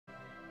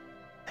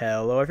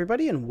Hello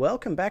everybody and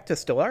welcome back to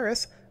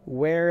Stellaris,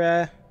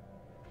 where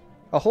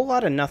a whole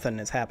lot of nothing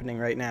is happening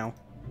right now.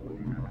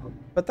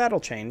 But that'll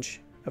change,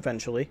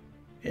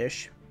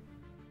 eventually-ish.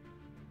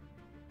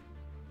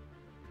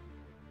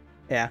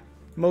 Yeah,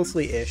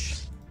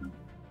 mostly-ish.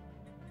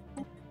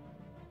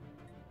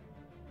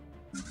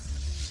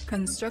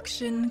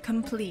 Construction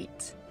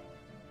complete.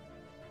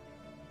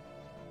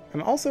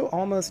 I'm also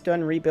almost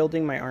done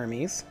rebuilding my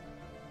armies.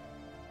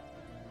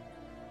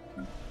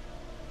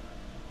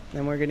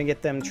 Then we're going to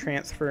get them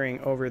transferring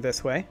over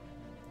this way.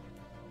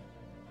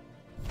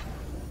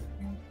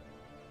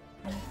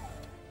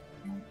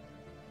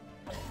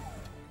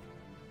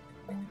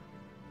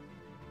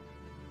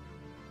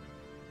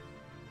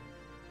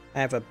 I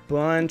have a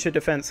bunch of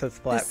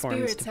defensive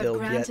platforms to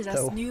build yet,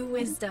 though. Us new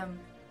wisdom.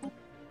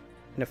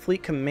 And a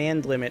fleet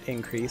command limit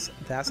increase.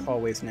 That's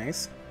always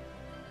nice.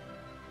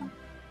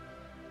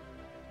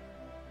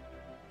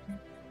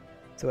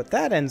 So what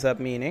that ends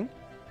up meaning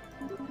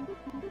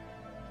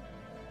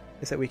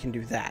is that we can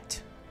do that.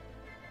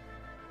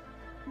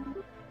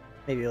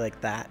 Maybe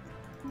like that.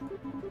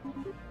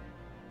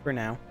 For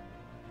now.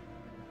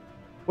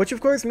 Which of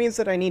course means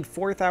that I need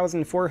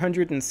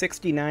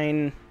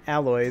 4,469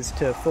 alloys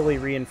to fully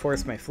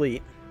reinforce my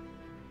fleet.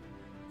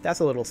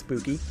 That's a little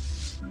spooky.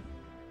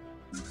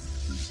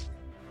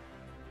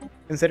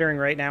 Considering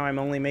right now I'm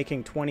only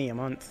making 20 a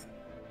month.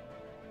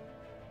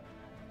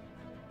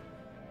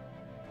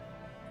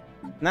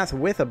 And that's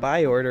with a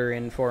buy order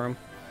in for them.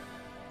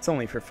 It's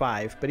only for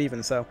 5, but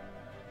even so.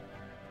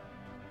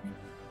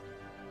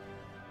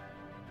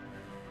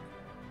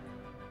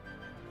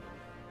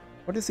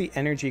 What is the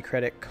energy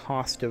credit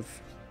cost of...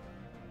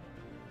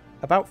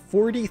 About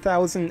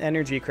 40,000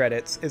 energy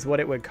credits is what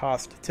it would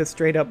cost to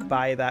straight up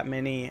buy that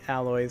many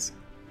alloys.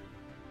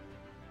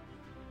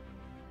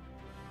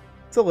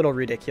 It's a little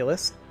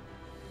ridiculous.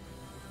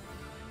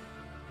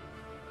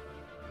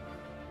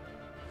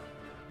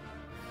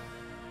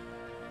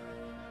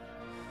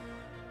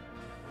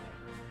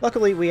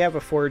 Luckily, we have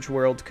a Forge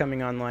World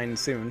coming online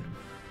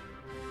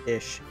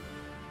soon-ish.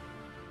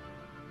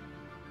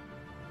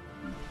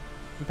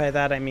 By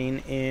that I mean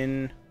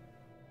in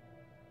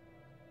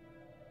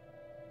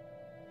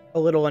a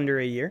little under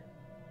a year.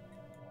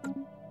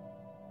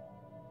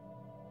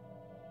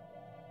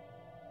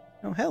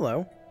 Oh,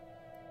 hello.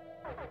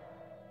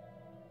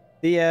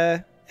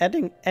 The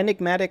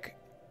enigmatic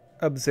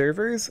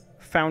observers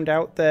found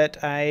out that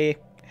I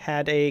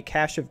had a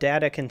cache of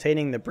data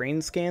containing the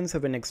brain scans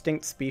of an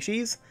extinct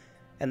species,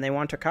 and they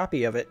want a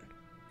copy of it.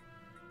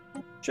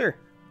 Sure,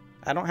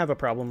 I don't have a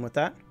problem with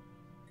that.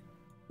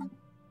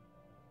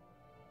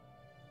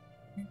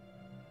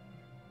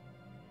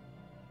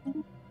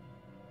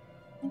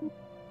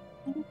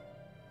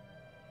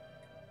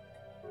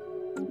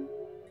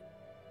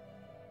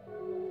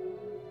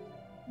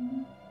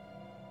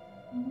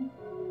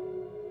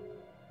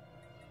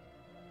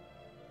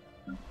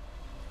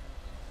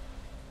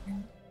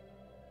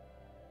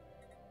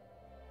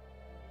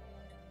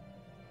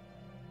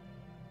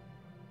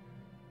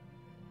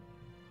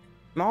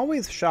 I'm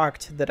always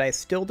shocked that I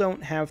still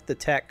don't have the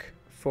tech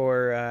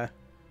for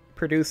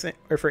producing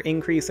or for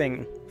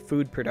increasing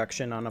food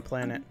production on a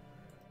planet.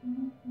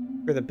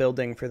 For the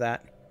building for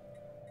that.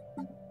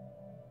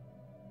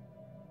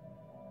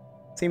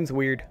 Seems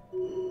weird.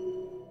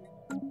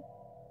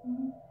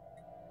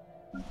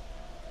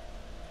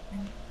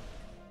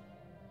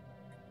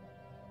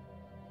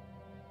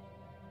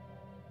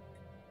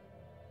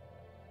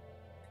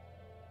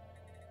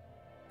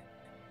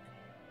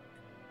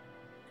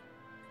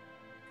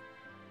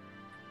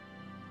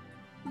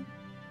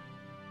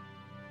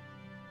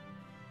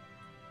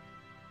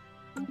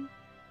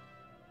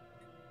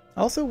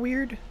 Also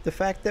weird, the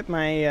fact that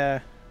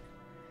my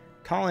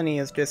colony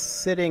is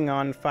just sitting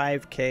on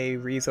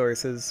 5k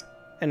resources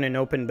in an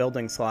open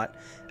building slot.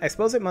 I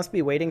suppose it must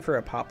be waiting for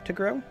a pop to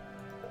grow?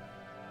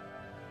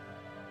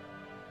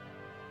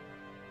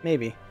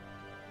 Maybe.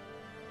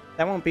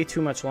 That won't be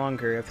too much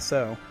longer if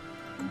so.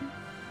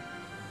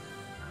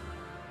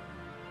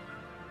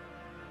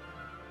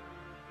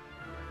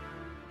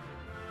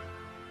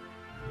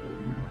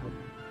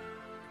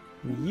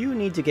 You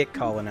need to get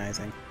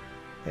colonizing.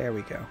 There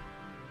we go.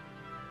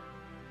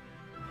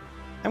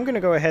 I'm going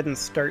to go ahead and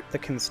start the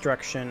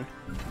construction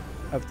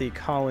of the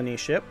colony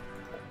ship.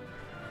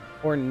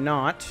 Or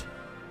not.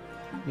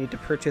 Need to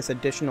purchase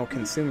additional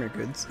consumer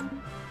goods.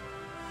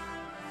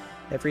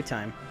 Every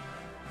time.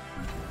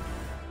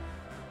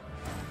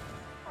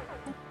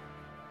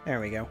 There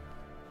we go.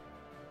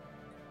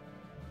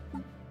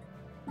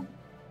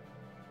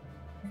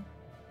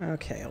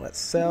 Okay, let's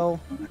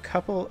sell a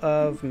couple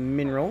of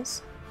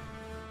minerals.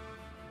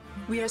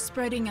 We are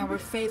spreading our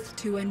faith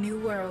to a new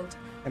world.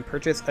 And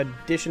purchase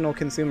additional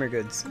consumer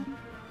goods.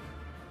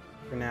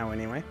 For now,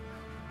 anyway.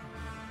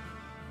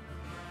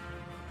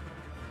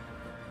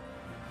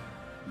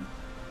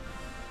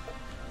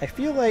 I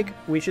feel like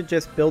we should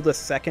just build a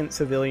second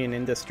civilian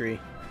industry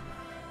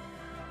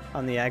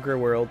on the agri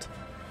world.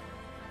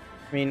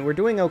 I mean, we're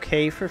doing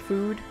okay for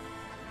food.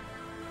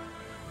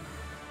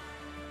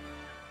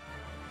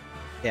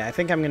 Yeah, I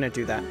think I'm gonna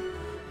do that.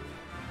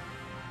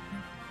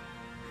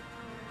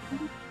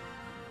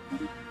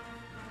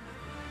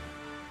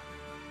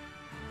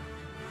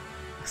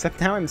 Except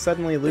now I'm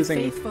suddenly losing...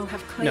 The faithful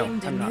have No,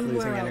 claimed I'm a not new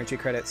losing world. energy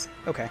credits.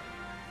 Okay.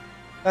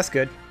 That's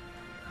good.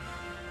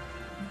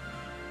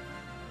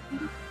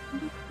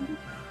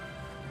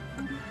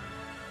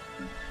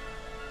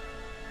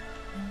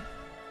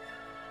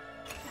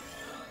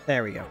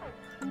 There we go.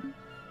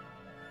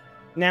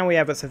 Now we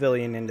have a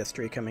civilian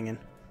industry coming in.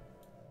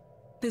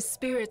 The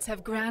spirits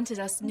have granted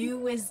us new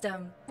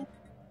wisdom.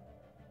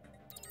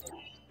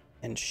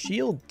 And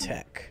shield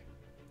tech.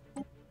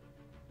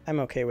 I'm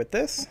okay with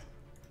this.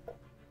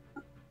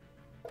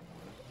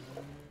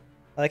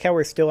 I like how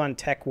we're still on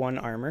Tech 1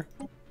 armor.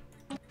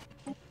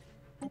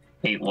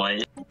 Wait,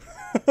 what?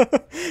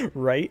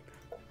 Right?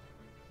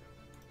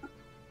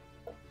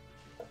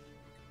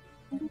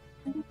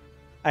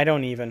 I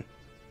don't even.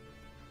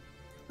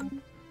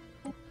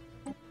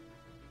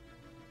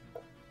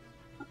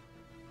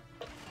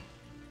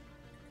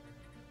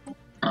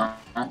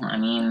 I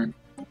mean,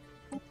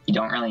 you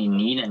don't really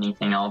need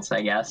anything else,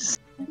 I guess.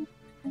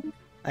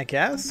 I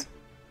guess?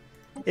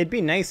 It'd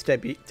be nice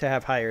to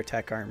have higher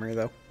tech armor,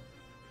 though.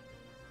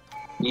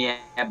 Yeah,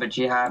 but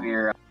you have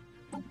your...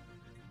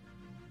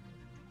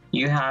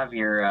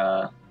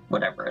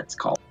 whatever it's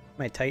called.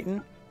 My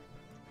Titan?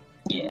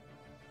 Yeah.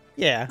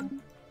 Yeah.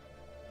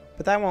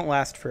 But that won't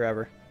last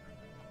forever.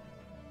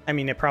 I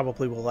mean, it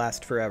probably will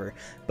last forever.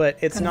 But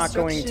it's not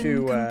going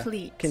to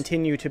Complete.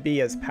 continue to be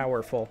as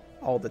powerful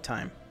all the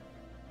time.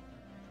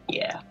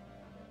 Yeah.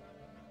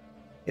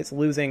 It's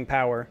losing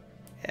power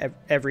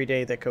every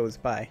day that goes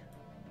by.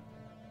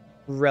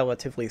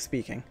 Relatively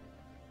speaking.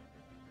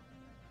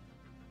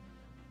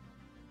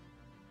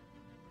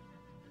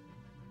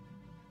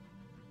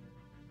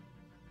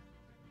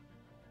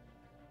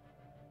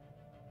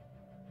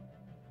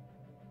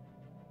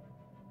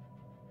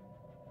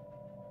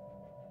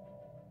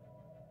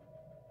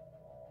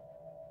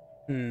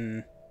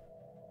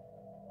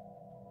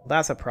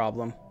 That's a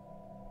problem.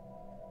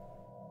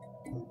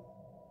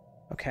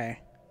 Okay.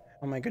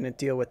 How am I going to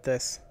deal with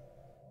this?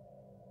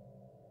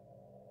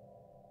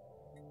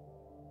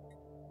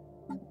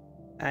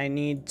 I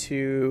need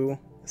to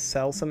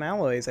sell some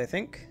alloys, I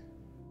think.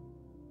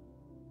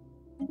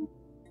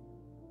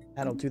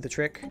 That'll do the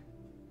trick.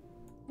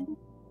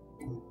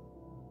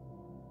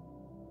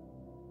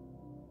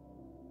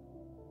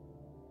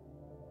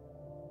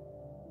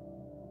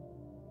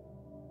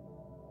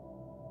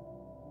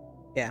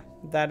 Yeah,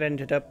 that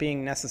ended up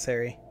being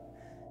necessary.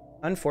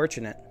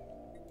 Unfortunate.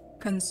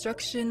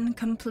 Construction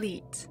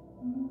complete.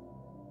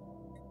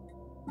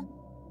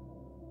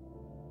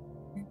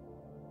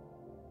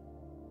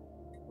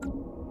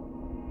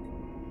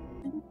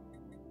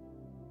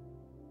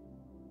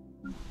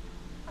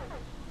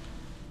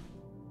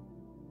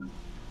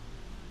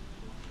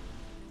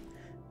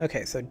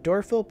 Okay, so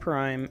Dorfil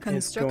Prime is going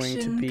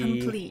to Construction be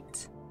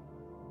complete.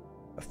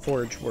 a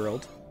forge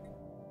world.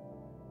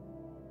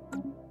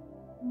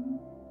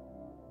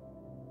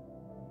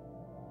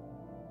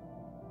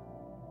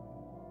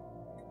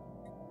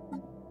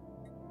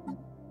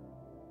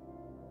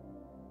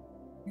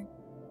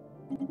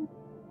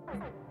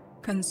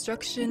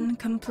 Construction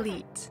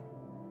complete.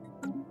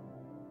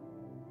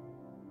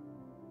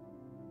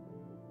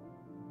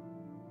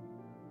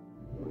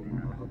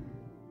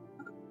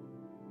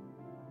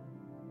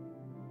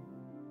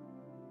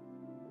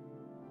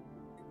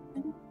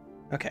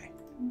 Okay.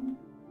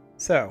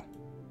 So,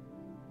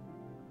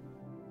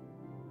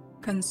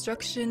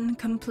 Construction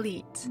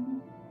complete.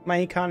 my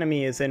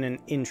economy is in an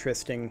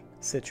interesting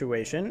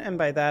situation, and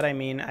by that I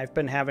mean I've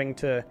been having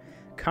to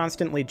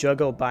constantly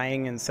juggle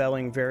buying and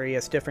selling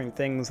various different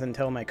things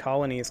until my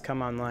colonies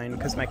come online,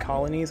 because my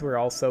colonies were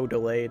all so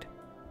delayed.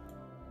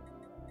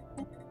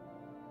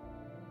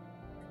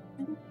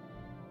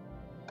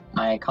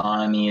 My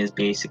economy is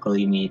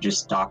basically me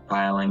just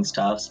stockpiling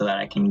stuff so that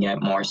I can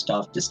get more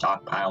stuff to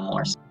stockpile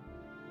more stuff.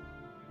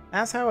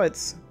 That's how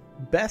it's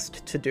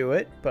best to do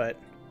it, but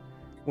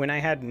when I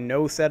had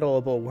no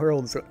settleable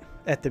worlds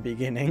at the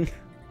beginning...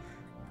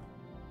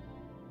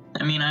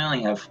 I mean, I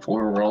only have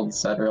 4 worlds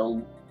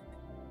settled.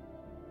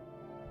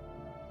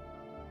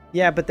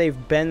 Yeah, but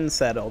they've been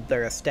settled.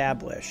 They're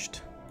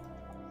established.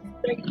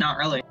 Not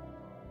really.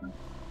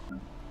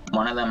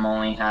 One of them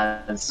only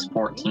has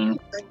 14,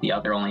 the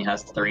other only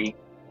has 3.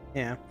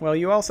 Yeah, well,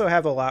 you also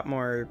have a lot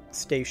more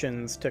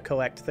stations to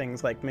collect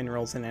things like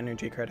minerals and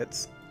energy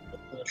credits.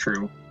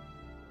 True.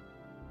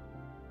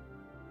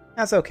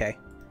 That's okay.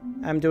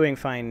 I'm doing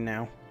fine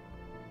now.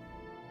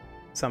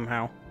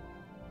 Somehow.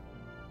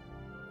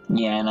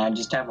 Yeah, and I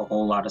just have a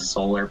whole lot of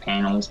solar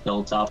panels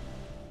built up.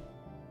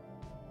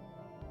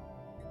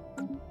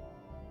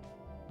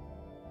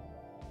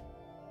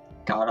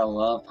 Gotta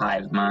love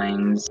hive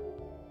minds.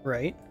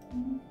 Right?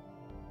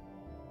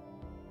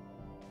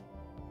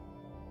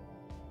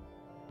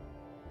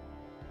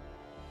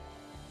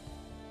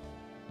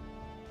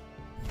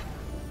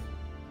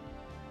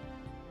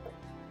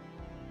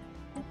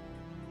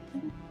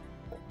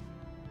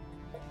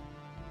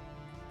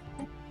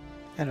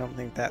 I don't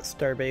think that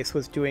starbase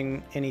was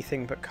doing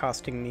anything but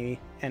costing me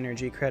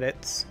energy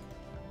credits.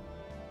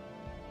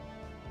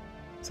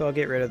 So I'll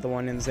get rid of the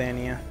one in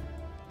Zania.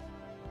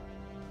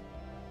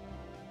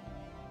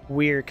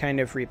 Weir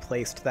kind of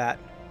replaced that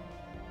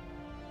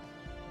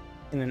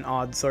in an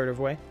odd sort of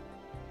way.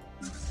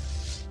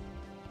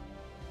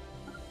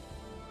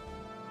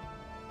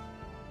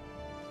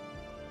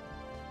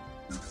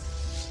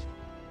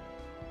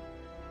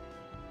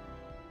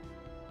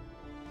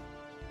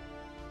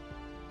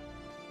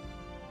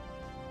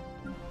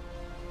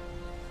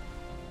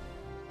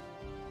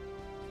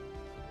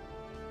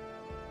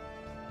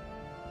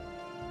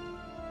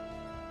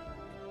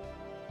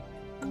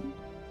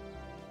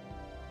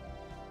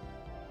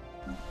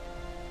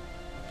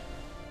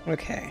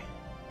 Okay.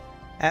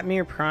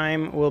 Atmir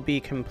Prime will be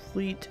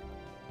complete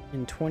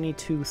in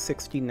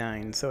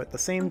 2269, so at the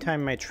same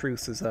time my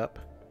truce is up.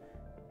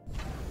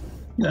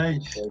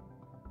 Nice.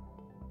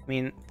 I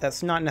mean,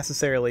 that's not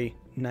necessarily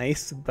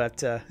nice,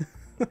 but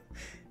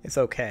it's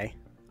okay.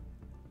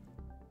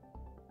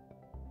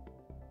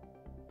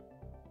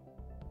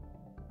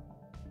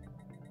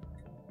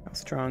 How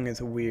strong is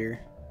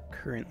Weir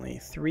currently?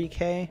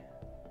 3k?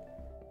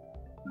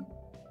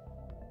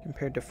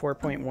 Compared to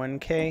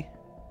 4.1k?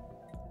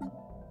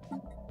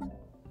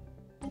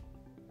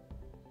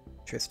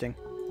 Interesting.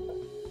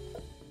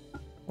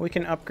 We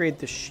can upgrade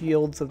the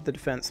shields of the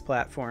defense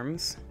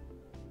platforms,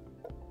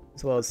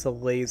 as well as the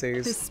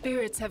lasers. The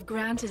spirits have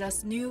granted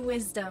us new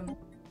wisdom.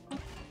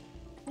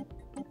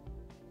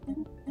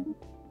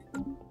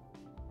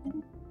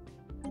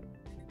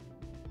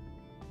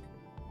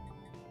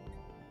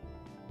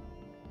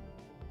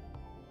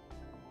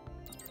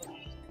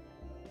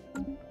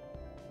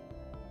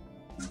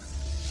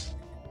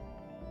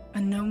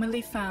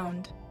 Anomaly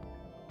found.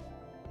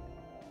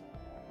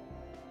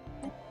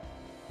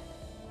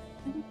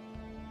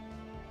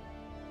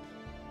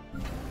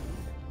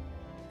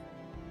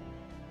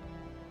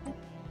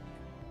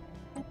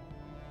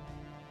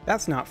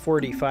 That's not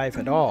 45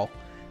 at all.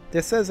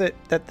 This says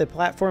that the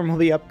platform will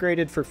be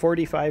upgraded for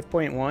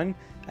 45.1.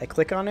 I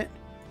click on it,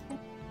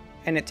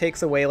 and it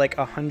takes away like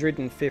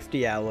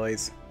 150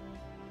 alloys.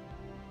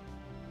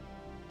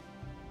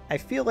 I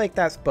feel like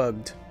that's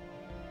bugged.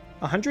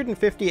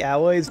 150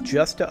 alloys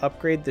just to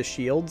upgrade the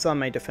shields on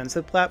my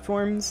defensive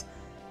platforms?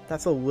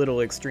 That's a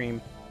little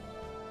extreme.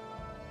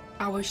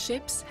 Our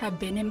ships have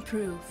been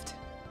improved.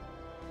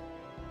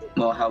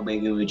 Well, how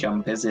big of a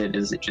jump is it?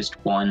 Is it just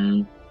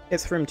one?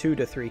 It's from 2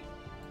 to 3.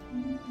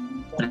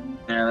 Yeah,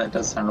 that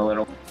does sound a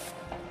little...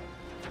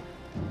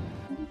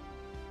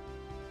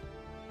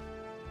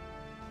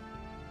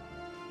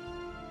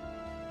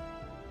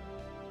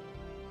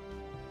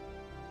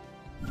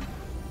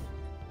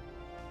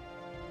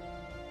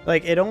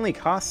 Like, it only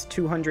costs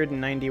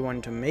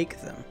 291 to make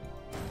them.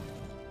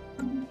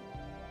 Well,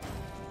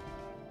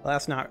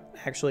 that's not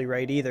actually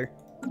right either.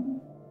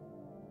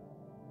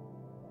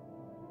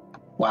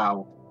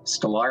 Wow.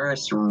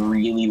 Stellaris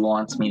really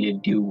wants me to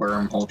do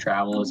wormhole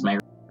travel as my...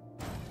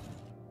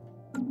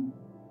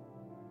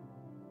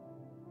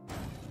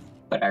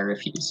 But I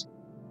refuse.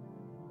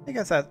 I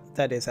guess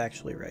that is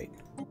actually right.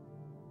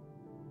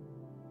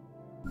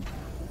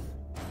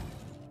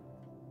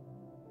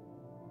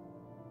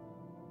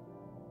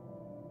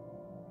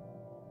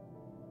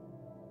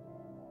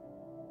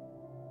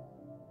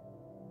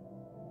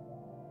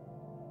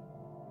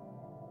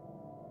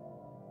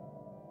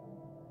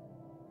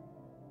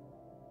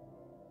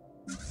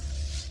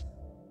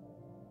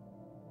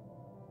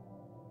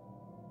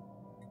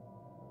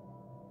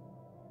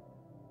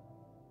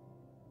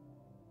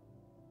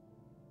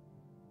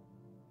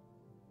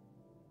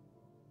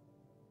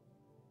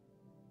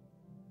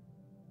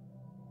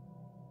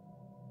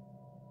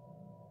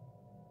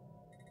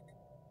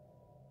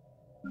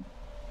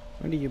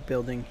 What are you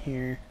building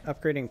here?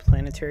 Upgrading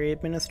planetary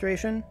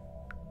administration?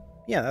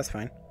 Yeah, that's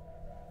fine.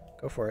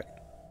 Go for it.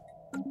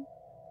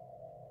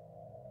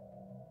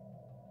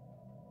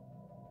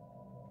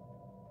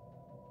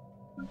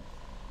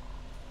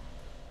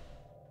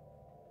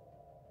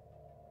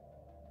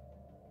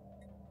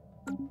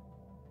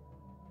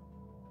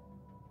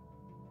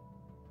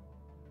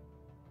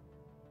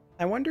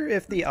 I wonder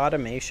if the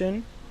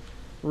automation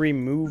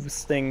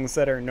removes things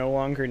that are no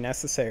longer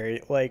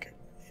necessary. Like,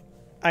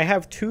 I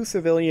have 2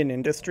 civilian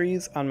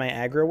industries on my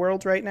agro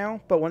world right now,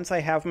 but once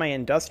I have my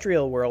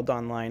industrial world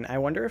online, I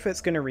wonder if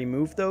it's going to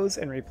remove those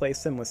and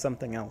replace them with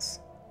something else.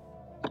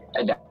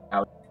 I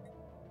doubt.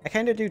 I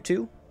kind of do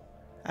too.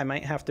 I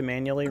might have to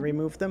manually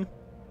remove them.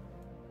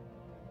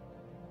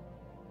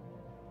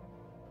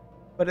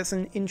 But it's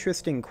an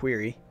interesting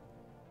query.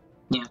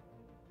 Yeah.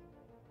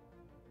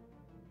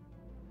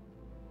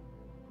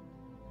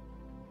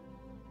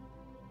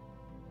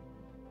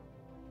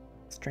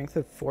 Strength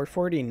of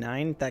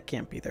 449? That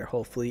can't be their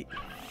whole fleet.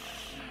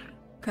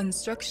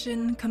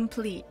 Construction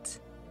complete.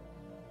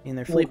 I mean,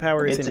 their fleet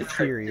power is It's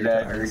inferior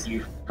that to ours.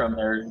 you from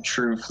their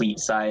true fleet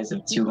size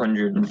of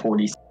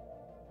 240.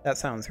 That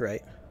sounds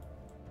right.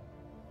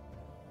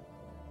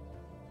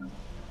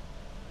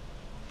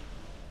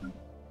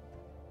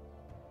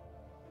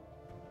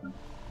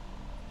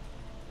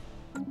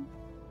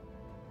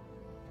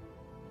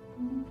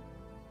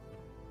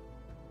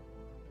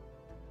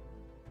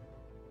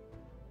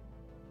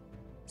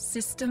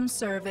 System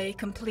survey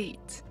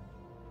complete.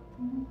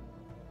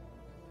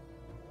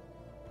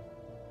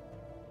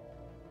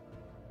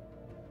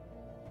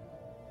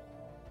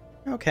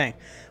 Okay,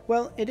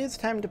 well, it is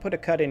time to put a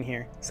cut in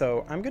here,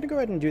 so I'm going to go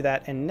ahead and do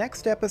that, and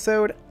next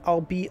episode,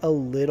 I'll be a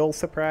little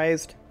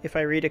surprised if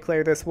I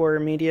redeclare this war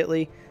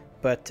immediately,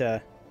 but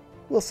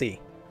we'll see.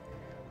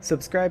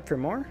 Subscribe for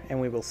more, and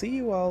we will see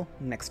you all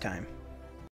next time.